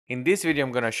In this video,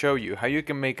 I'm gonna show you how you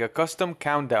can make a custom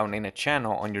countdown in a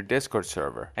channel on your Discord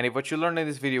server. And if what you learned in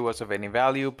this video was of any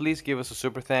value, please give us a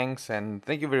super thanks and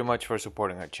thank you very much for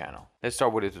supporting our channel. Let's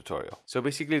start with the tutorial. So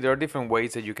basically, there are different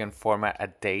ways that you can format a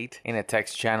date in a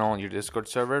text channel on your Discord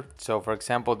server. So for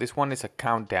example, this one is a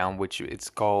countdown, which it's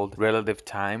called relative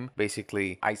time.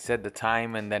 Basically, I set the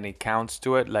time and then it counts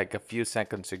to it like a few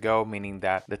seconds ago, meaning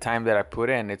that the time that I put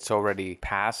in, it's already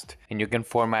passed. And you can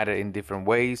format it in different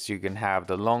ways. You can have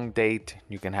the long date,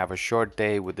 you can have a short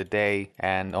day with the day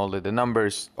and all of the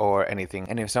numbers or anything.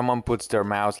 And if someone puts their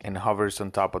mouse and hovers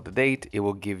on top of the date, it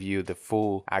will give you the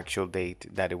full actual date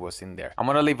that it was in there. I'm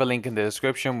gonna leave a link in the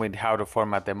description with how to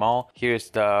format them all. Here's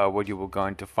what you will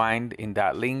going to find in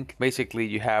that link. Basically,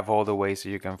 you have all the ways that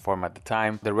you can format the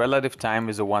time. The relative time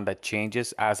is the one that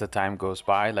changes as the time goes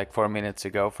by, like 4 minutes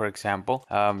ago, for example.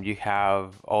 You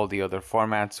have all the other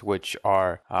formats, which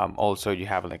are also you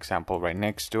have an example right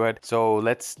next to it. So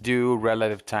let's do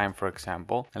relative time, for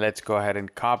example. Let's go ahead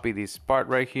and copy this part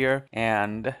right here,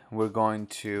 and we're going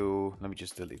to, let me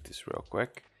just delete this real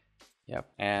quick. Yep.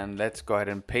 And let's go ahead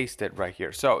and paste it right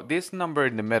here. So this number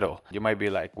in the middle, you might be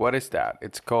like, what is that?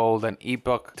 It's called an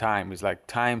epoch time. It's like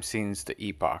time since the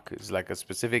epoch. It's like a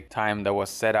specific time that was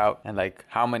set out and like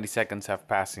how many seconds have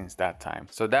passed since that time.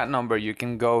 So that number, you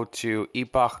can go to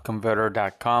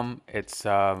epochconverter.com. It's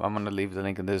I'm going to leave the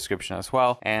link in the description as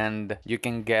well. And you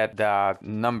can get that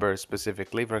number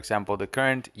specifically. For example, the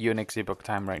current Unix epoch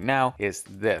time right now is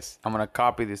this. I'm going to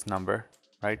copy this number,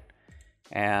 right?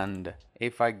 And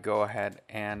if I go ahead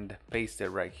and paste it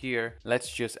right here,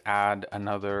 let's just add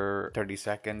another 30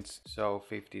 seconds. So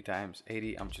 50 times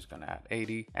 80, I'm just gonna add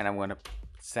 80 and I'm gonna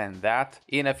send that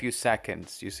in a few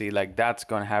seconds. You see, like that's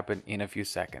gonna happen in a few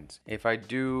seconds. If I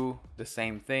do the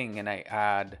same thing and I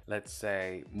add, let's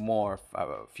say more,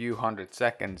 a few hundred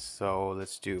seconds. So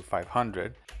let's do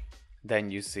 500.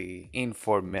 Then you see in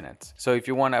 4 minutes. So if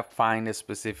you want to find a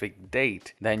specific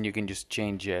date, then you can just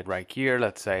change it right here.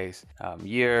 Let's say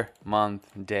year, month,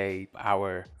 day,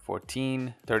 hour,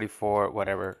 14, 34,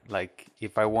 whatever. Like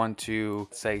if I want to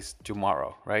say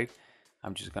tomorrow, right?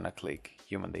 I'm just gonna click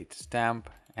human date stamp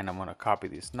and I'm gonna copy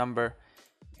this number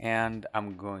and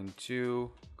I'm going to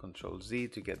Control Z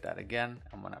to get that again.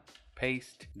 I'm gonna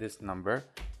paste this number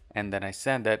and then I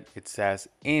send it. It says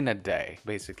in a day,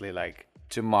 basically like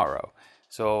tomorrow.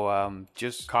 So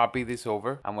just copy this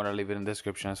over. I'm gonna leave it in the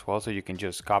description as well, so you can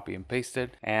just copy and paste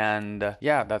it. And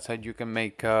yeah, that's how you can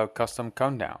make a custom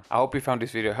countdown. I hope you found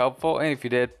this video helpful, and if you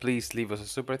did, please leave us a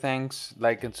super thanks,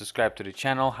 like and subscribe to the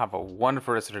channel. Have a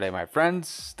wonderful rest of the day, my friends.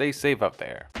 Stay safe out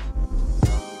there.